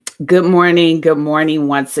Good morning. Good morning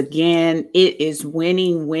once again. It is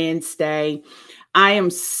Winning Wednesday. I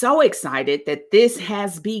am so excited that this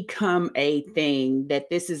has become a thing, that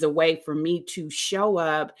this is a way for me to show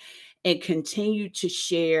up and continue to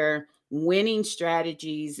share winning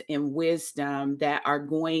strategies and wisdom that are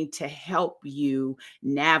going to help you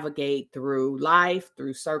navigate through life,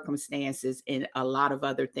 through circumstances, and a lot of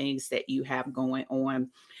other things that you have going on.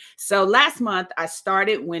 So last month I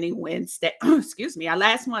started Winning Wednesday. Excuse me.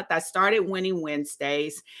 Last month I started Winning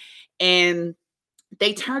Wednesdays, and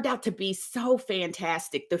they turned out to be so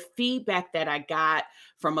fantastic. The feedback that I got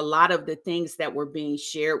from a lot of the things that were being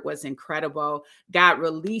shared was incredible. God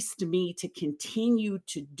released me to continue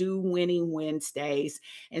to do Winning Wednesdays.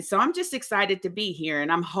 And so I'm just excited to be here,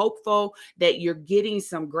 and I'm hopeful that you're getting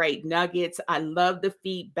some great nuggets. I love the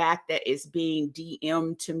feedback that is being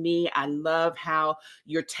DM'd to me. I love how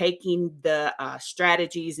you're taking the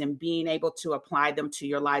strategies and being able to apply them to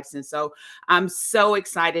your lives. And so I'm so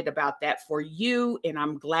excited about that for you. And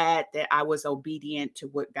I'm glad that I was obedient to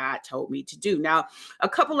what God told me to do. Now,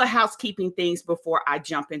 a couple of housekeeping things before I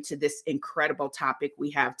jump into this incredible topic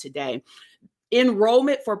we have today.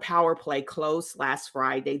 Enrollment for Power Play closed last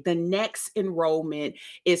Friday. The next enrollment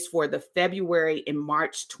is for the February and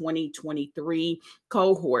March 2023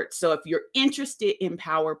 cohort. So if you're interested in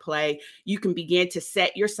Power Play, you can begin to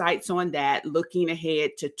set your sights on that, looking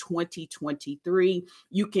ahead to 2023.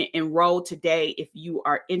 You can enroll today. If you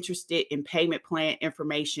are interested in payment plan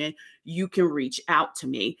information, you can reach out to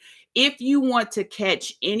me. If you want to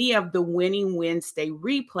catch any of the Winning Wednesday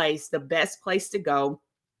replays, the best place to go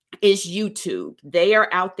is YouTube. They are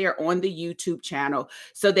out there on the YouTube channel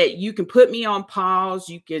so that you can put me on pause.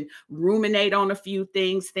 You can ruminate on a few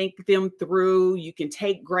things, think them through. You can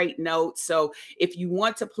take great notes. So if you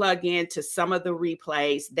want to plug into some of the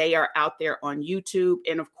replays, they are out there on YouTube.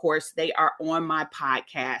 And of course, they are on my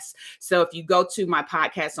podcast. So if you go to my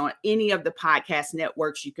podcast on any of the podcast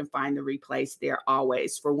networks, you can find the replays there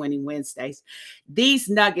always for Winning Wednesdays. These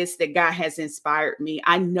nuggets that God has inspired me,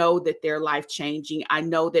 I know that they're life changing. I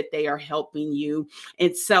know that they are helping you.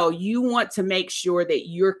 And so you want to make sure that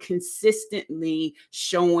you're consistently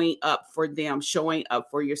showing up for them, showing up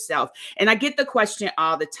for yourself. And I get the question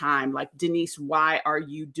all the time, like, Denise, why are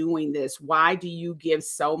you doing this? Why do you give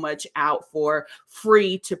so much out for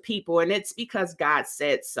free to people? And it's because God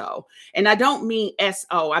said so. And I don't mean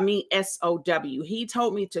S-O, I mean S-O-W. He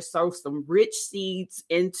told me to sow some rich seeds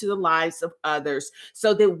into the lives of others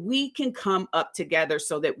so that we can come up together,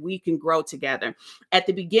 so that we can grow together. At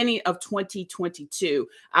the beginning of 2022,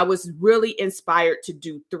 I was really inspired to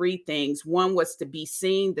do three things. One was to be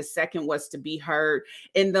seen, the second was to be heard,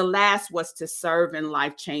 and the last was to serve in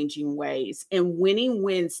life-changing ways. And Winning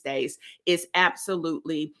Wednesdays is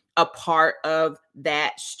absolutely a part of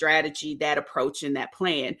that strategy, that approach, and that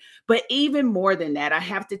plan. But even more than that, I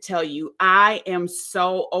have to tell you, I am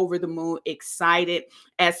so over the moon excited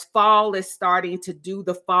as fall is starting to do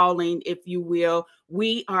the falling, if you will.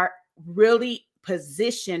 We are really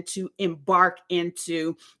positioned to embark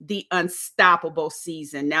into the Unstoppable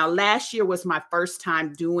season. Now, last year was my first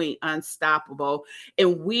time doing Unstoppable,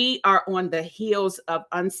 and we are on the heels of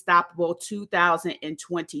Unstoppable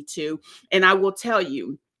 2022. And I will tell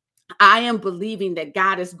you, I am believing that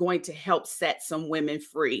God is going to help set some women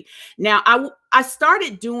free. Now, I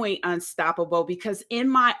started doing Unstoppable because in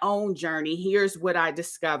my own journey, here's what I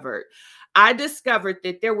discovered. I discovered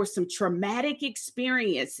that there were some traumatic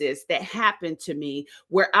experiences that happened to me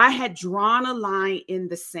where I had drawn a line in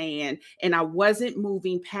the sand and I wasn't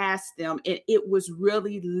moving past them. And it was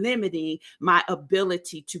really limiting my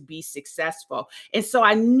ability to be successful. And so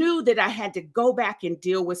I knew that I had to go back and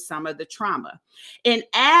deal with some of the trauma. And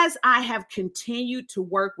as I have continued to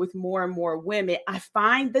work with more and more women, I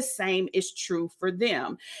find the same is true for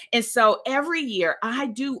them. And so every year I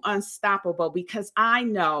do Unstoppable because I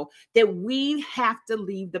know that we have to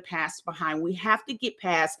leave the past behind. We have to get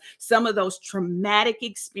past some of those traumatic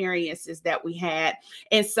experiences that we had.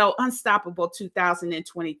 And so Unstoppable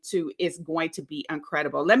 2022 is going to be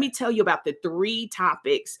incredible. Let me tell you about the three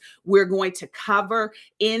topics we're going to cover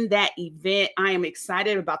in that event. I am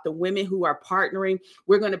excited about the women who are partnering.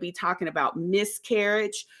 We're going to be talking about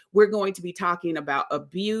miscarriage. We're going to be talking about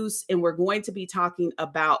abuse, and we're going to to be talking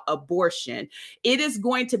about abortion. It is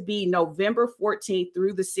going to be November 14th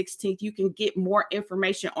through the 16th. You can get more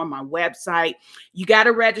information on my website. You got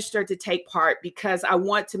to register to take part because I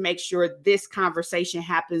want to make sure this conversation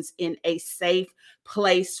happens in a safe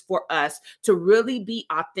place for us to really be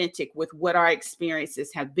authentic with what our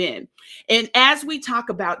experiences have been. And as we talk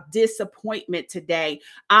about disappointment today,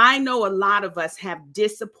 I know a lot of us have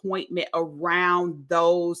disappointment around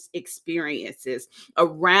those experiences,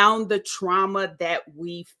 around the trauma that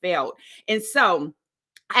we felt. And so,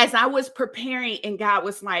 as I was preparing and God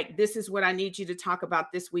was like, this is what I need you to talk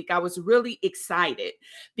about this week, I was really excited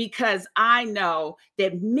because I know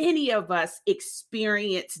that many of us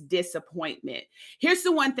experience disappointment. Here's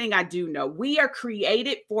the one thing I do know: we are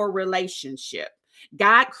created for relationship.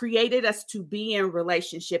 God created us to be in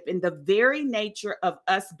relationship, and the very nature of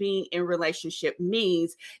us being in relationship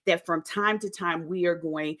means that from time to time we are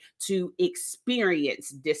going to experience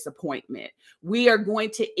disappointment. We are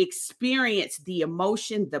going to experience the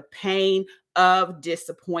emotion, the pain of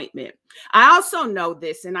disappointment. I also know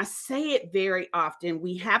this, and I say it very often: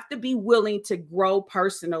 we have to be willing to grow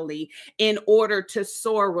personally in order to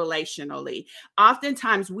soar relationally.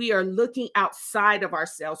 Oftentimes, we are looking outside of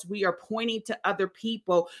ourselves. We are pointing to other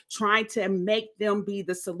people, trying to make them be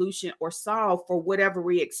the solution or solve for whatever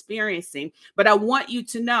we're experiencing. But I want you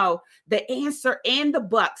to know the answer and the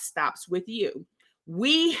buck stops with you.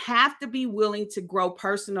 We have to be willing to grow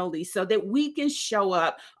personally so that we can show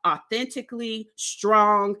up authentically,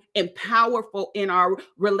 strong, and powerful in our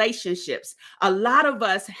relationships. A lot of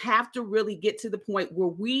us have to really get to the point where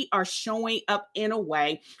we are showing up in a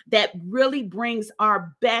way that really brings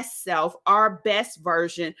our best self, our best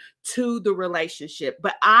version to the relationship.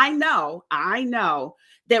 But I know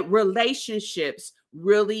that relationships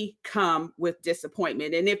really come with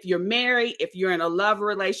disappointment. And if you're married, if you're in a love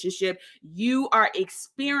relationship, you are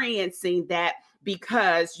experiencing that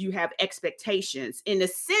because you have expectations. And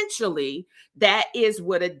essentially, that is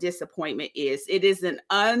what a disappointment is. It is an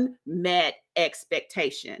unmet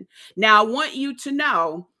expectation. Now, I want you to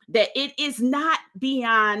know that it is not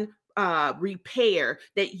beyond repair,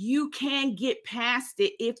 that you can get past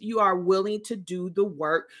it if you are willing to do the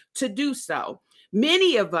work to do so.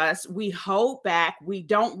 Many of us, we hold back. We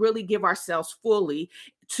don't really give ourselves fully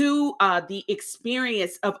to the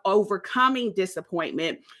experience of overcoming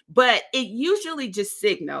disappointment, but it usually just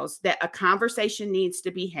signals that a conversation needs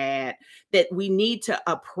to be had, that we need to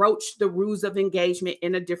approach the rules of engagement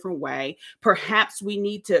in a different way. Perhaps we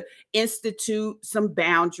need to institute some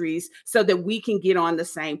boundaries so that we can get on the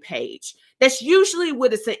same page. That's usually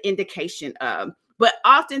what it's an indication of. But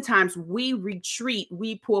oftentimes we retreat,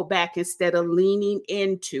 we pull back instead of leaning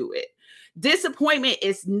into it. Disappointment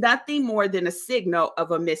is nothing more than a signal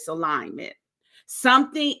of a misalignment.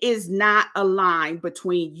 Something is not aligned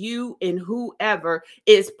between you and whoever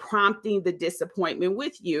is prompting the disappointment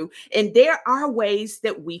with you. And there are ways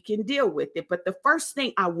that we can deal with it. But the first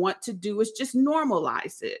thing I want to do is just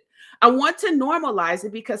normalize it. I want to normalize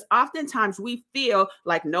it because oftentimes we feel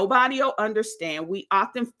like nobody will understand. We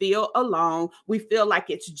often feel alone. We feel like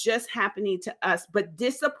it's just happening to us. But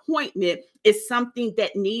disappointment is something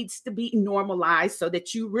that needs to be normalized so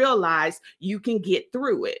that you realize you can get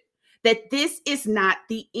through it. That this is not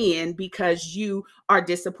the end because you are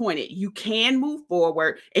disappointed. You can move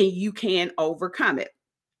forward and you can overcome it.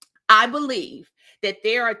 I believe that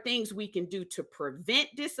there are things we can do to prevent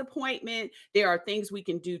disappointment. There are things we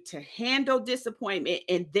can do to handle disappointment.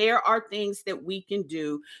 And there are things that we can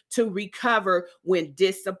do to recover when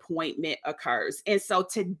disappointment occurs. And so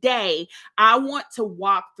today, I want to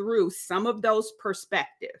walk through some of those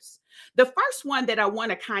perspectives. The first one that I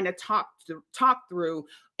want to kind of talk through,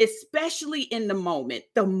 especially in the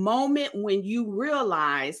moment when you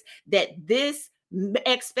realize that this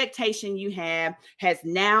expectation you have has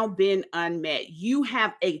now been unmet. You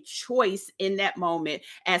have a choice in that moment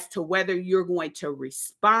as to whether you're going to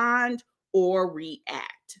respond or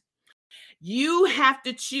react. You have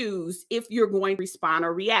to choose if you're going to respond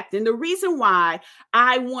or react. And the reason why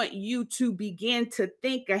I want you to begin to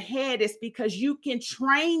think ahead is because you can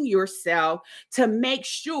train yourself to make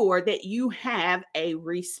sure that you have a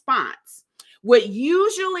response. What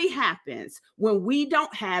usually happens when we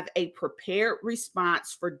don't have a prepared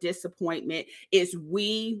response for disappointment is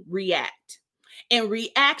we react. And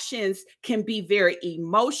reactions can be very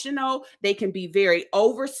emotional, they can be very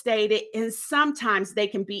overstated, and sometimes they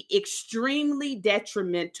can be extremely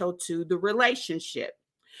detrimental to the relationship.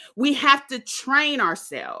 We have to train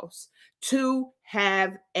ourselves to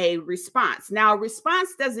have a response. Now, a response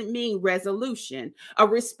doesn't mean resolution. A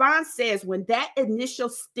response says when that initial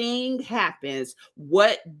sting happens,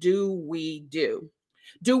 what do we do?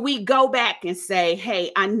 Do we go back and say,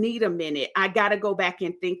 hey, I need a minute. I got to go back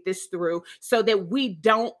and think this through so that we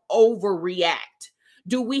don't overreact?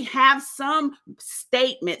 Do we have some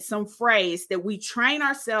statement, some phrase that we train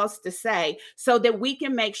ourselves to say so that we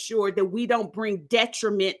can make sure that we don't bring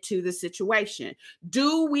detriment to the situation?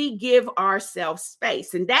 Do we give ourselves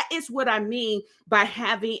space? And that is what I mean by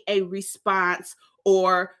having a response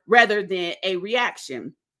or rather than a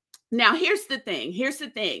reaction. Now, here's the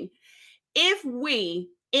thing. If we,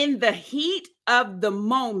 in the heat of the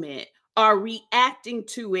moment, are reacting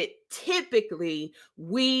to it, typically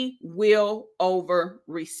we will over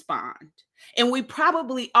respond. And we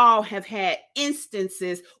probably all have had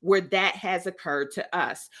instances where that has occurred to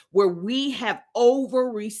us, where we have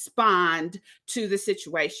over respond to the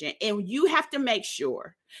situation. And you have to make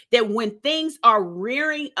sure that when things are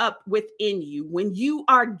rearing up within you, when you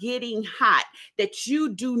are getting hot, that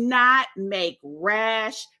you do not make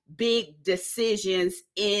rash, big decisions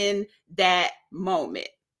in that moment.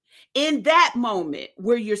 In that moment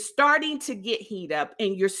where you're starting to get heat up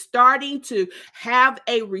and you're starting to have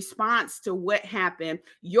a response to what happened,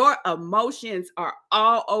 your emotions are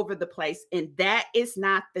all over the place, and that is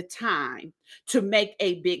not the time to make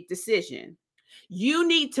a big decision. You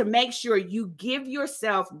need to make sure you give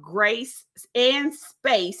yourself grace and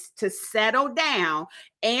space to settle down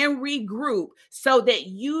and regroup so that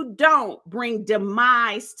you don't bring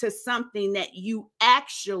demise to something that you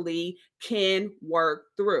actually can work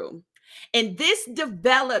through. And this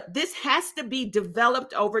has to be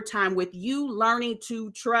developed over time with you learning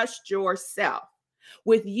to trust yourself,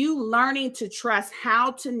 with you learning to trust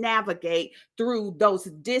how to navigate through those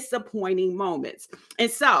disappointing moments.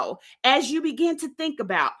 And so, as you begin to think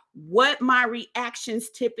about what my reactions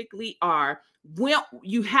typically are, well,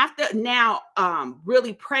 you have to now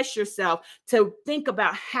really press yourself to think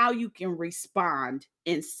about how you can respond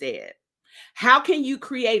instead. How can you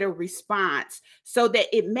create a response so that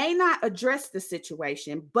it may not address the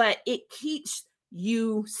situation, but it keeps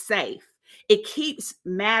you safe? It keeps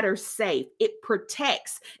matters safe. It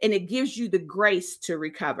protects and it gives you the grace to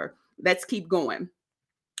recover. Let's keep going.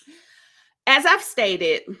 As I've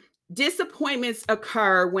stated, disappointments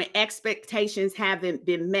occur when expectations haven't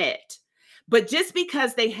been met. But just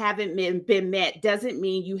because they haven't been met doesn't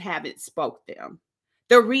mean you haven't spoke them.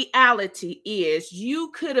 The reality is you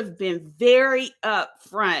could have been very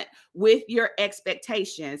upfront with your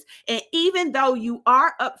expectations. And even though you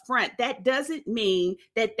are upfront, that doesn't mean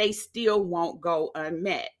that they still won't go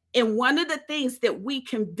unmet. And one of the things that we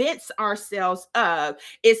convince ourselves of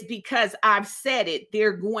is because I've said it,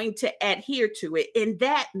 they're going to adhere to it. And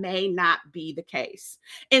that may not be the case.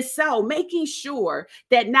 And so making sure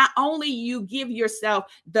that not only you give yourself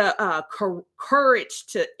the courage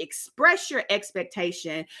to express your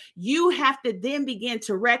expectation, you have to then begin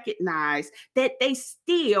to recognize that they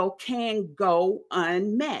still can go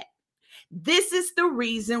unmet. This is the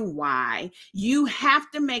reason why you have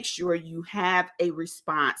to make sure you have a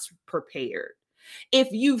response prepared. If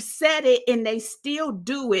you've said it and they still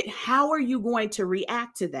do it, how are you going to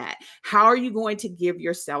react to that? How are you going to give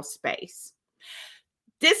yourself space?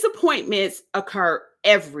 Disappointments occur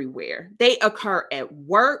everywhere. They occur at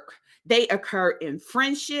work, they occur in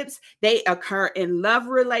friendships, they occur in love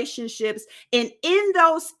relationships. And in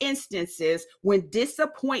those instances, when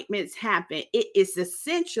disappointments happen, it is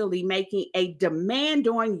essentially making a demand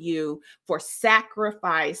on you for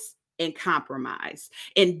sacrifice and compromise.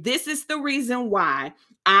 And this is the reason why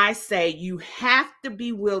I say you have to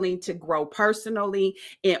be willing to grow personally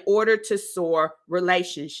in order to soar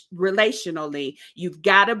relationally. You've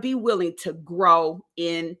got to be willing to grow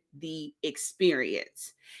in the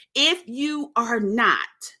experience. If you are not,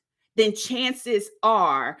 then chances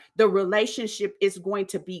are the relationship is going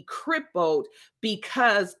to be crippled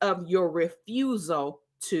because of your refusal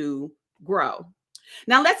to grow.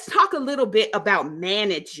 Now, let's talk a little bit about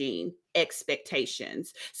managing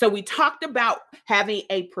expectations. So, we talked about having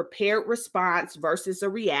a prepared response versus a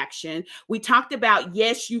reaction. We talked about,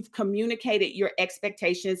 yes, you've communicated your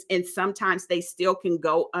expectations, and sometimes they still can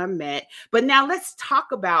go unmet. But now let's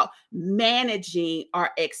talk about managing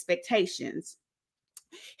our expectations.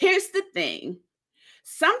 Here's the thing.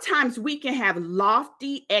 Sometimes we can have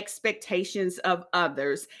lofty expectations of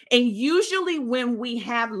others. And usually, when we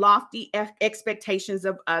have lofty expectations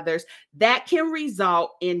of others, that can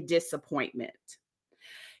result in disappointment.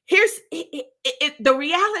 The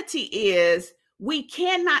reality is, we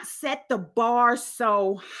cannot set the bar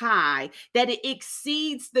so high that it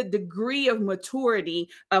exceeds the degree of maturity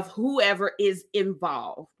of whoever is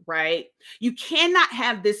involved. right? You cannot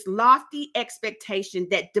have this lofty expectation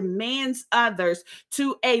that demands others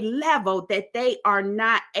to a level that they are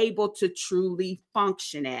not able to truly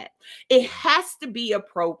function at. It has to be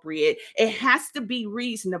appropriate, it has to be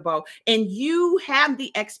reasonable, and you have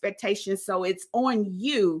the expectation. So it's on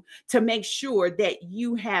you to make sure that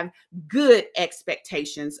you have good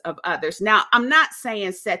expectations of others. Now, I'm not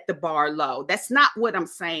saying set the bar low. That's not what I'm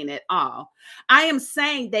saying at all. I am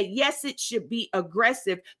saying that yes, it should be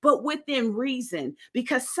aggressive, but within reason,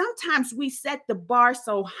 because sometimes we set the bar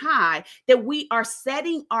so high that we are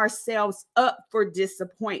setting ourselves up for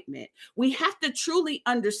disappointment. We have to truly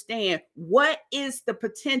understand what is the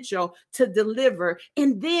potential to deliver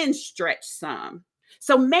and then stretch some.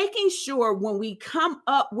 So making sure when we come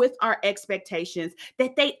up with our expectations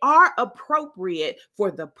that they are appropriate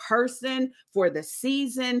for the person, for the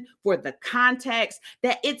season, for the context,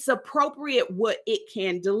 that it's appropriate what it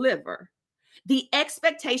can deliver. The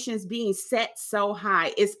expectations being set so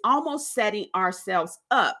high is almost setting ourselves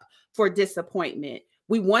up for disappointment.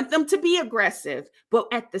 We want them to be aggressive, but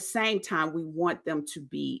at the same time, we want them to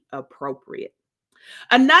be appropriate.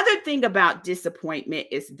 Another thing about disappointment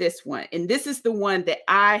is this one, and this is the one that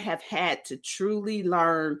I have had to truly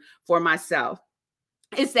learn for myself.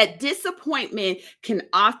 Is that disappointment can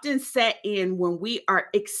often set in when we are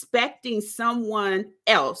expecting someone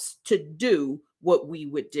else to do what we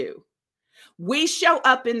would do. We show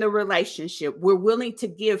up in the relationship. We're willing to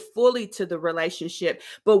give fully to the relationship.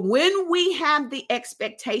 But when we have the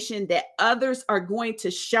expectation that others are going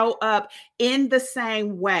to show up in the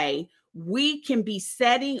same way, we can be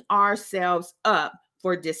setting ourselves up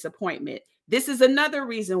for disappointment. This is another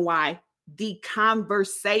reason why the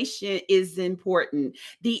conversation is important.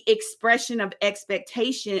 The expression of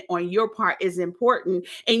expectation on your part is important.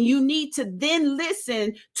 And you need to then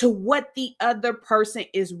listen to what the other person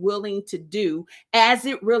is willing to do as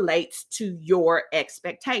it relates to your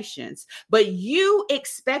expectations. But you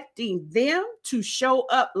expecting them to show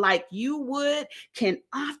up like you would can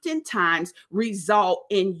oftentimes result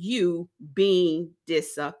in you being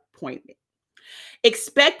disappointed.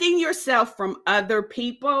 Expecting yourself from other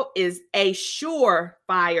people is a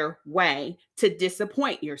surefire way to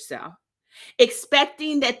disappoint yourself.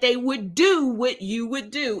 Expecting that they would do what you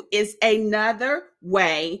would do is another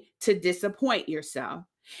way to disappoint yourself.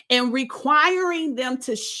 And requiring them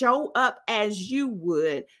to show up as you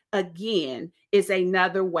would again is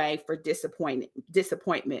another way for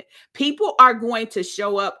disappointment. People are going to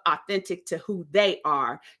show up authentic to who they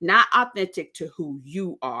are, not authentic to who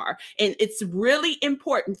you are. And it's really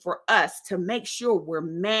important for us to make sure we're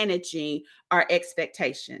managing our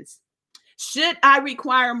expectations. Should I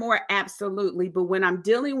require more? Absolutely. But when I'm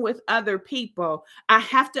dealing with other people, I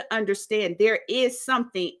have to understand there is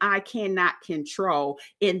something I cannot control,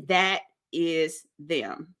 and that is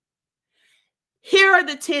them. Here are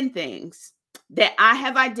the 10 things that I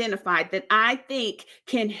have identified that I think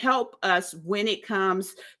can help us when it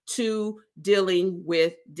comes to dealing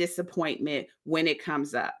with disappointment when it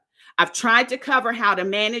comes up. I've tried to cover how to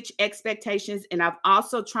manage expectations, and I've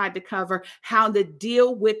also tried to cover how to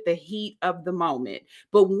deal with the heat of the moment.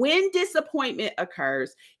 But when disappointment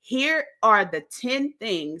occurs, here are the 10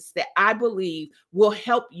 things that I believe will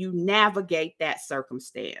help you navigate that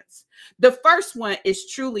circumstance. The first one is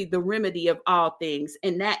truly the remedy of all things,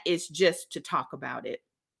 and that is just to talk about it.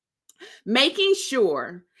 Making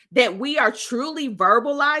sure that we are truly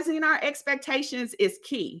verbalizing our expectations is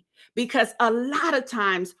key because a lot of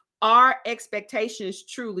times our expectations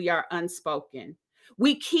truly are unspoken.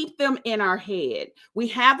 We keep them in our head. We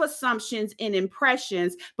have assumptions and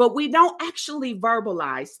impressions, but we don't actually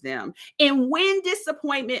verbalize them. And when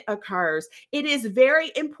disappointment occurs, it is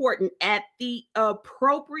very important at the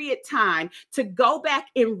appropriate time to go back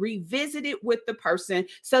and revisit it with the person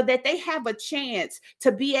so that they have a chance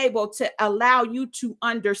to be able to allow you to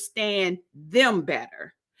understand them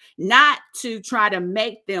better, not to try to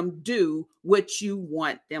make them do what you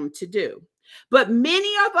want them to do. But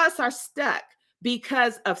many of us are stuck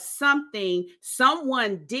because of something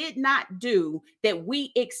someone did not do that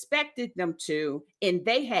we expected them to, and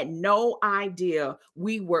they had no idea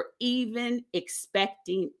we were even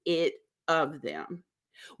expecting it of them.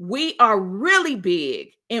 We are really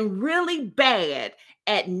big and really bad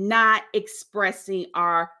at not expressing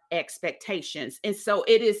our expectations. And so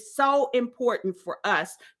it is so important for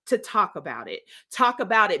us to talk about it. Talk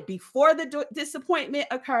about it before the disappointment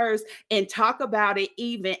occurs and talk about it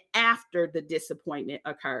even after the disappointment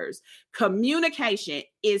occurs. Communication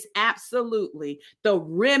is absolutely the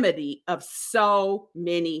remedy of so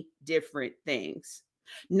many different things.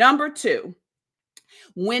 Number two,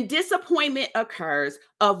 When disappointment occurs,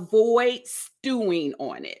 avoid stewing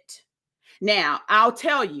on it. Now, I'll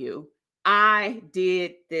tell you, I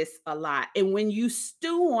did this a lot. And when you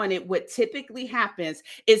stew on it, what typically happens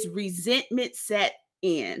is resentment set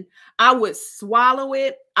in. I would swallow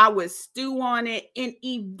it, I would stew on it, and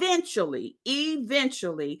eventually,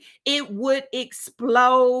 it would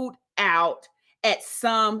explode out at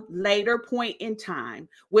some later point in time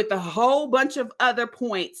with a whole bunch of other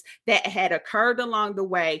points that had occurred along the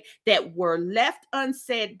way that were left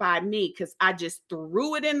unsaid by me because I just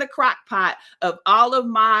threw it in the crock pot of all of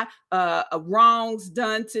my wrongs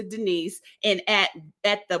done to Denise. And at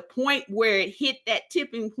the point where it hit that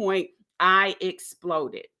tipping point, I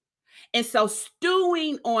exploded. And so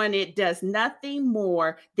stewing on it does nothing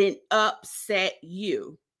more than upset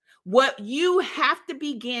you. What you have to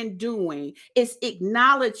begin doing is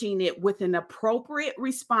acknowledging it with an appropriate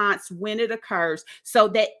response when it occurs so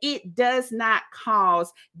that it does not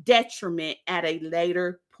cause detriment at a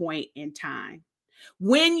later point in time.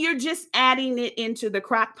 When you're just adding it into the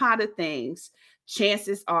crock pot of things,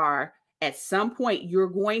 chances are at some point you're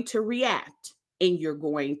going to react and you're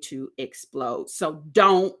going to explode. So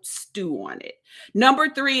don't stew on it. Number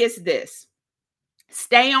 3 is this: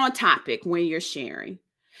 stay on topic when you're sharing.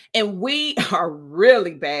 And we are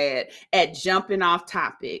really bad at jumping off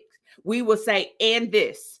topic. We will say, and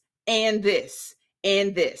this, and this,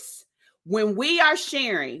 and this. When we are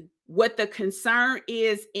sharing what the concern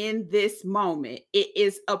is in this moment, it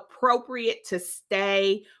is appropriate to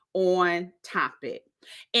stay on topic.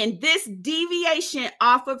 And this deviation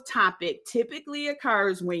off of topic typically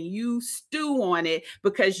occurs when you stew on it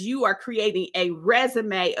because you are creating a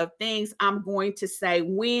resume of things I'm going to say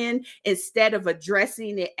when, instead of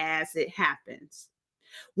addressing it as it happens.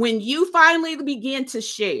 When you finally begin to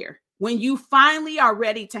share, when you finally are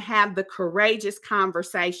ready to have the courageous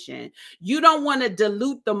conversation, you don't want to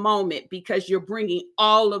dilute the moment because you're bringing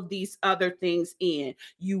all of these other things in.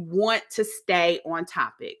 You want to stay on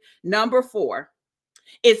topic. Number 4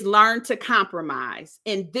 is learn to compromise.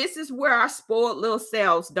 And this is where our spoiled little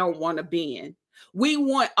selves don't want to be in. We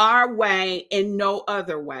want our way and no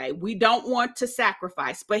other way. We don't want to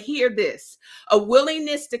sacrifice. But hear this: a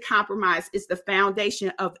willingness to compromise is the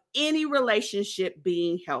foundation of any relationship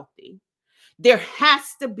being healthy. There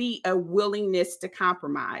has to be a willingness to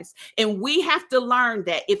compromise. And we have to learn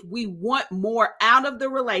that if we want more out of the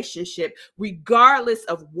relationship, regardless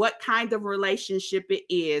of what kind of relationship it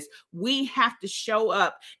is, we have to show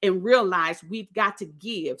up and realize we've got to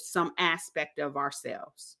give some aspect of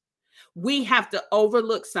ourselves. We have to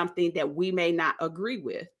overlook something that we may not agree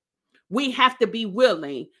with. We have to be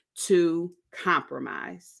willing to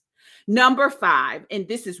compromise. Number 5, and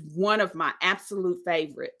this is one of my absolute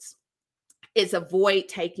favorites, is avoid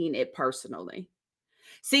taking it personally.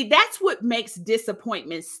 See, that's what makes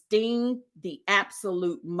disappointment sting the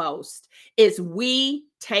absolute most, is we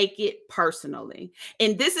take it personally.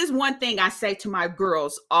 And this is one thing I say to my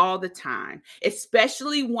girls all the time,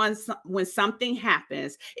 especially when something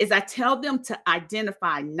happens, is I tell them to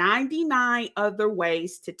identify 99 other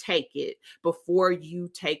ways to take it before you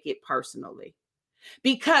take it personally.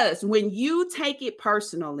 Because when you take it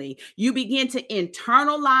personally, you begin to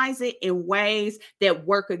internalize it in ways that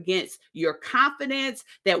work against your confidence,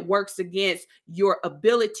 that works against your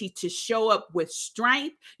ability to show up with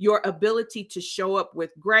strength, your ability to show up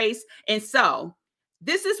with grace. And so,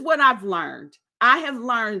 this is what I've learned. I have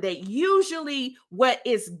learned that usually what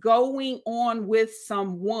is going on with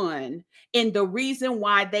someone and the reason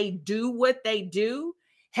why they do what they do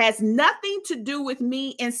has nothing to do with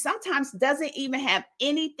me and sometimes doesn't even have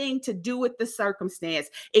anything to do with the circumstance.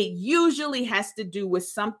 It usually has to do with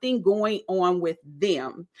something going on with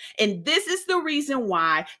them. And this is the reason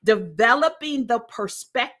why developing the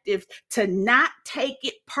perspective to not take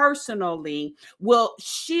it personally will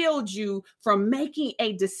shield you from making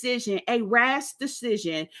a decision, a rash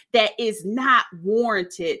decision that is not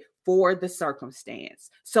warranted for the circumstance.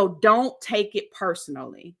 So don't take it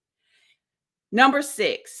personally. Number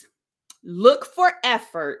 6, look for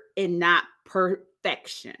effort and not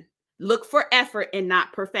perfection. Look for effort and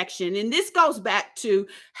not perfection. And this goes back to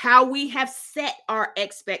how we have set our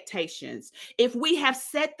expectations. If we have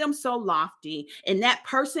set them so lofty and that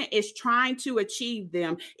person is trying to achieve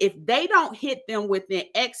them, if they don't hit them within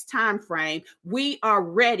X time frame, we are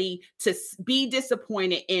ready to be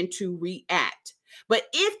disappointed and to react. But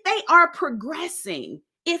if they are progressing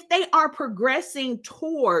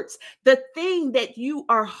towards the thing that you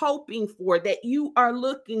are hoping for, that you are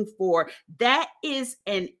looking for, that is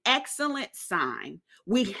an excellent sign.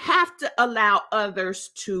 We have to allow others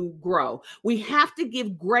to grow. We have to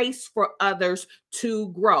give grace for others to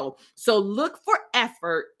grow. So look for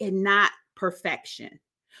effort and not perfection.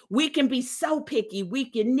 We can be so picky. We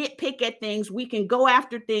can nitpick at things. We can go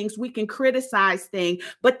after things. We can criticize things.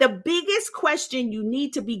 But the biggest question you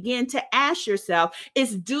need to begin to ask yourself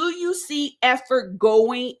is, do you see effort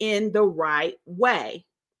going in the right way?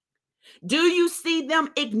 Do you see them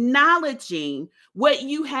acknowledging what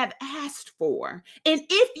you have asked for? And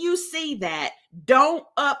if you see that, don't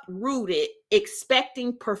uproot it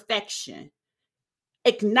expecting perfection.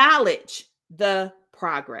 Acknowledge the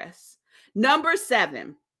progress. Number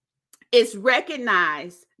 7 is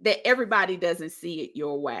recognize that everybody doesn't see it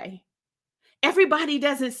your way. Everybody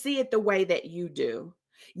doesn't see it the way that you do.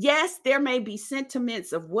 Yes, there may be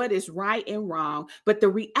sentiments of what is right and wrong, but the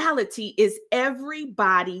reality is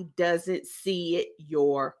everybody doesn't see it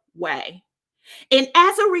your way. And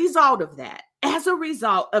as a result of that, as a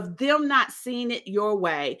result of them not seeing it your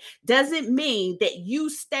way, doesn't mean that you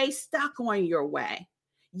stay stuck on your way.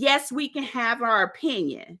 Yes, we can have our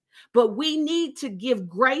opinion, but we need to give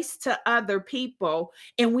grace to other people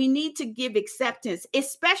and we need to give acceptance,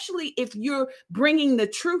 especially if you're bringing the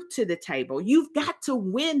truth to the table. You've got to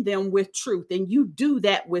win them with truth, and you do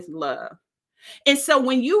that with love. And so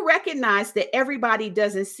when you recognize that everybody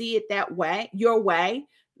doesn't see it that way, your way,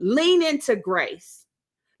 lean into grace.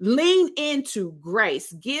 Lean into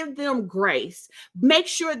grace. Give them grace. Make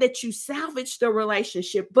sure that you salvage the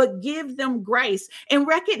relationship, but give them grace and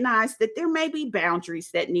recognize that there may be boundaries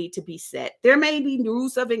that need to be set. There may be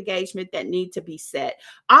rules of engagement that need to be set.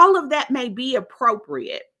 All of that may be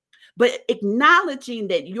appropriate. But acknowledging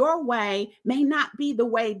that your way may not be the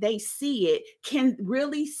way they see it can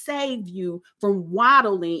really save you from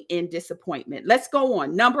waddling in disappointment. Let's go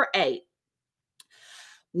on. Number 8.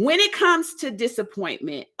 When it comes to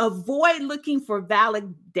disappointment, avoid looking for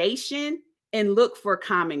validation and look for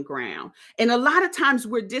common ground. And a lot of times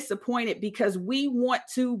we're disappointed because we want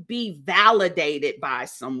to be validated by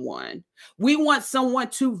someone. We want someone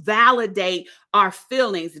to validate our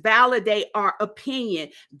feelings, validate our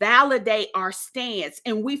opinion, validate our stance.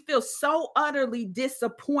 And we feel so utterly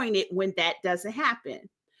disappointed when that doesn't happen.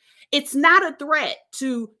 It's not a threat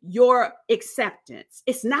to your acceptance.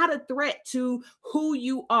 It's not a threat to who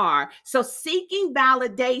you are. So seeking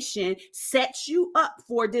validation sets you up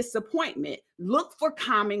for disappointment. Look for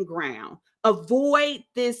common ground. Avoid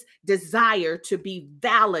this desire to be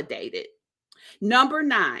validated. Number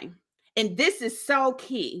 9, and this is so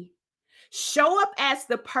key. Show up as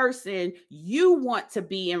the person you want to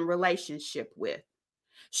be in relationship with.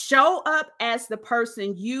 Show up as the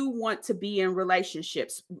person you want to be in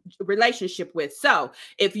relationship with. So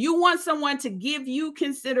if you want someone to give you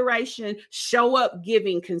consideration, show up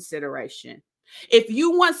giving consideration. If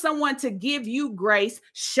you want someone to give you grace,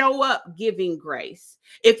 show up giving grace.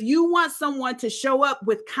 If you want someone to show up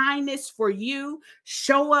with kindness for you,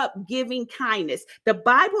 show up giving kindness. The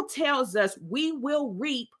Bible tells us we will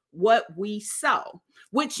reap what we sow,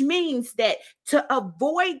 which means that to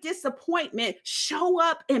avoid disappointment, show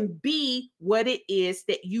up and be what it is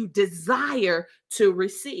that you desire to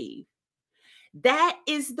receive. That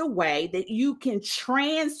is the way that you can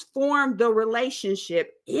transform the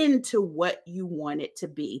relationship into what you want it to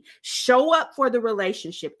be. Show up for the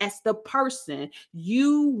relationship as the person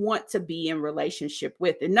you want to be in relationship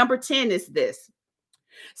with. And number 10 is this.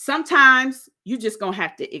 Sometimes you're just going to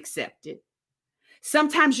have to accept it.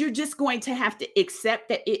 Sometimes you're just going to have to accept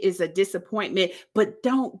that it is a disappointment, but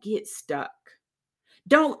don't get stuck.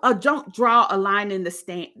 Don't draw a line in the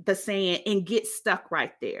sand and get stuck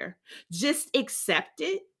right there. Just accept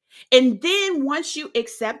it. And then once you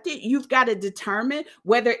accept it, you've got to determine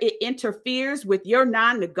whether it interferes with your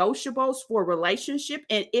non-negotiables for a relationship.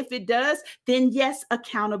 And if it does, then yes,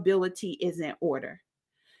 accountability is in order.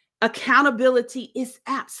 Accountability is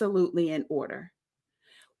absolutely in order.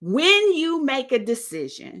 When you make a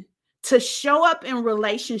decision to show up in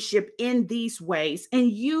relationship in these ways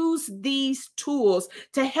and use these tools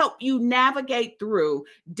to help you navigate through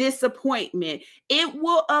disappointment, it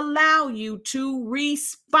will allow you to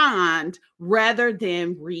respond rather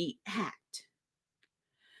than react.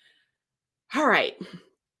 All right.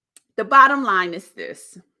 The bottom line is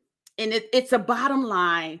this, and it's a bottom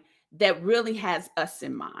line that really has us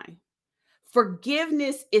in mind.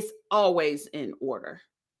 Forgiveness is always in order.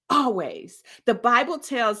 Always. The Bible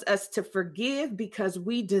tells us to forgive because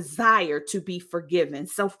we desire to be forgiven.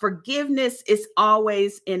 So forgiveness is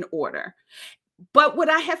always in order. But what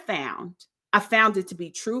I found it to be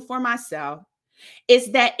true for myself,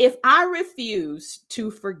 is that if I refuse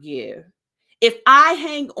to forgive, if I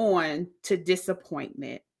hang on to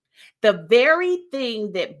disappointment, the very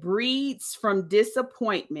thing that breeds from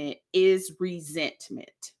disappointment is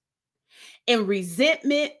resentment. And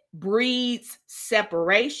resentment breeds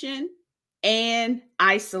separation and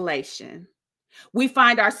isolation. We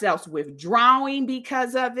find ourselves withdrawing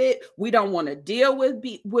because of it. We don't want to deal with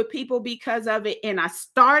people because of it. And I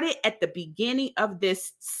started at the beginning of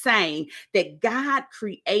this saying that God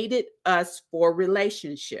created us for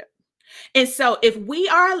relationship. And so, if we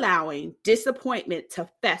are allowing disappointment to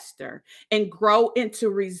fester and grow into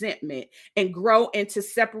resentment and grow into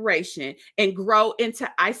separation and grow into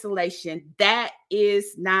isolation, that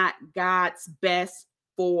is not God's best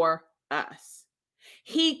for us.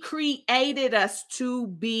 He created us to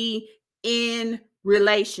be in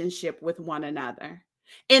relationship with one another.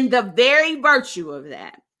 And the very virtue of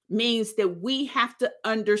that means that we have to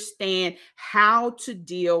understand how to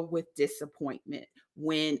deal with disappointment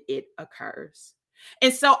when it occurs.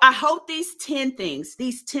 And so I hope these 10 things,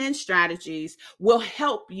 these 10 strategies will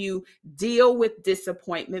help you deal with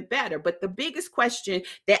disappointment better. But the biggest question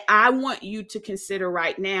that I want you to consider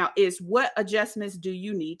right now is, what adjustments do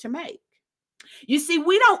you need to make? You see,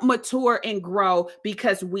 we don't mature and grow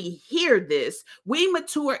because we hear this. We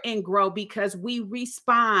mature and grow because we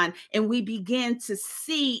respond and we begin to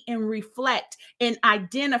see and reflect and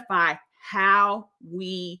identify how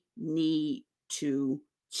we need to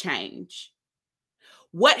change.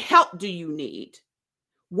 What help do you need?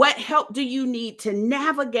 What help do you need to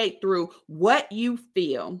navigate through what you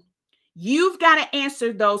feel? You've got to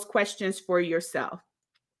answer those questions for yourself.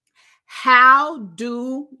 How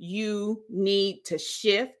do you need to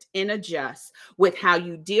shift and adjust with how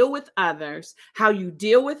you deal with others, how you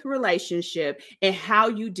deal with relationship, and how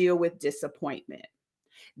you deal with disappointment?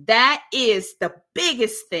 That is the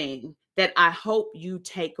biggest thing that I hope you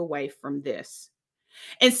take away from this.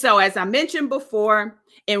 And so, as I mentioned before,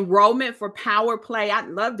 enrollment for Power Play, I'd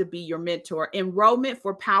love to be your mentor. Enrollment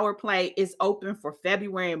for Power Play is open for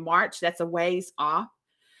February and March. That's a ways off.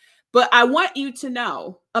 But I want you to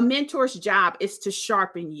know a mentor's job is to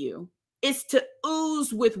sharpen you. It's to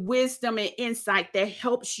ooze with wisdom and insight that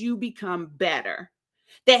helps you become better,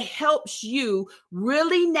 that helps you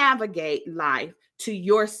really navigate life to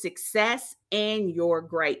your success and your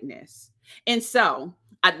greatness. And so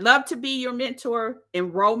I'd love to be your mentor.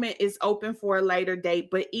 Enrollment is open for a later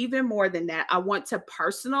date. But even more than that, I want to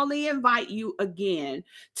personally invite you again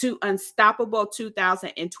to Unstoppable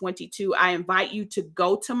 2022. I invite you to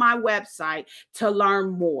go to my website to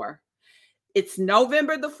learn more. It's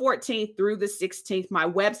November the 14th through the 16th. My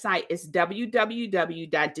website is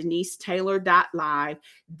www.denisetaylor.live.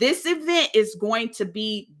 This event is going to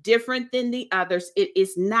be different than the others. It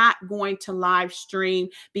is not going to live stream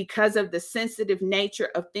because of the sensitive nature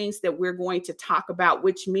of things that we're going to talk about,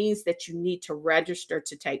 which means that you need to register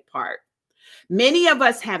to take part. Many of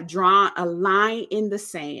us have drawn a line in the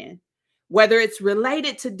sand, whether it's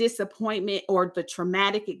related to disappointment or the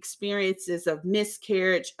traumatic experiences of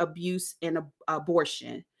miscarriage, abuse, and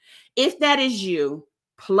abortion. If that is you,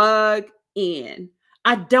 plug in.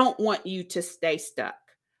 I don't want you to stay stuck.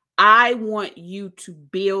 I want you to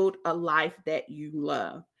build a life that you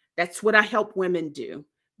love. That's what I help women do.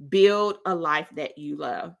 Build a life that you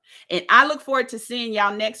love. And I look forward to seeing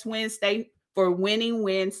y'all next Wednesday for Winning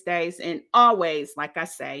Wednesdays. And always, like I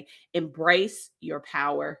say, embrace your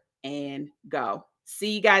power and go.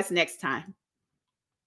 See you guys next time.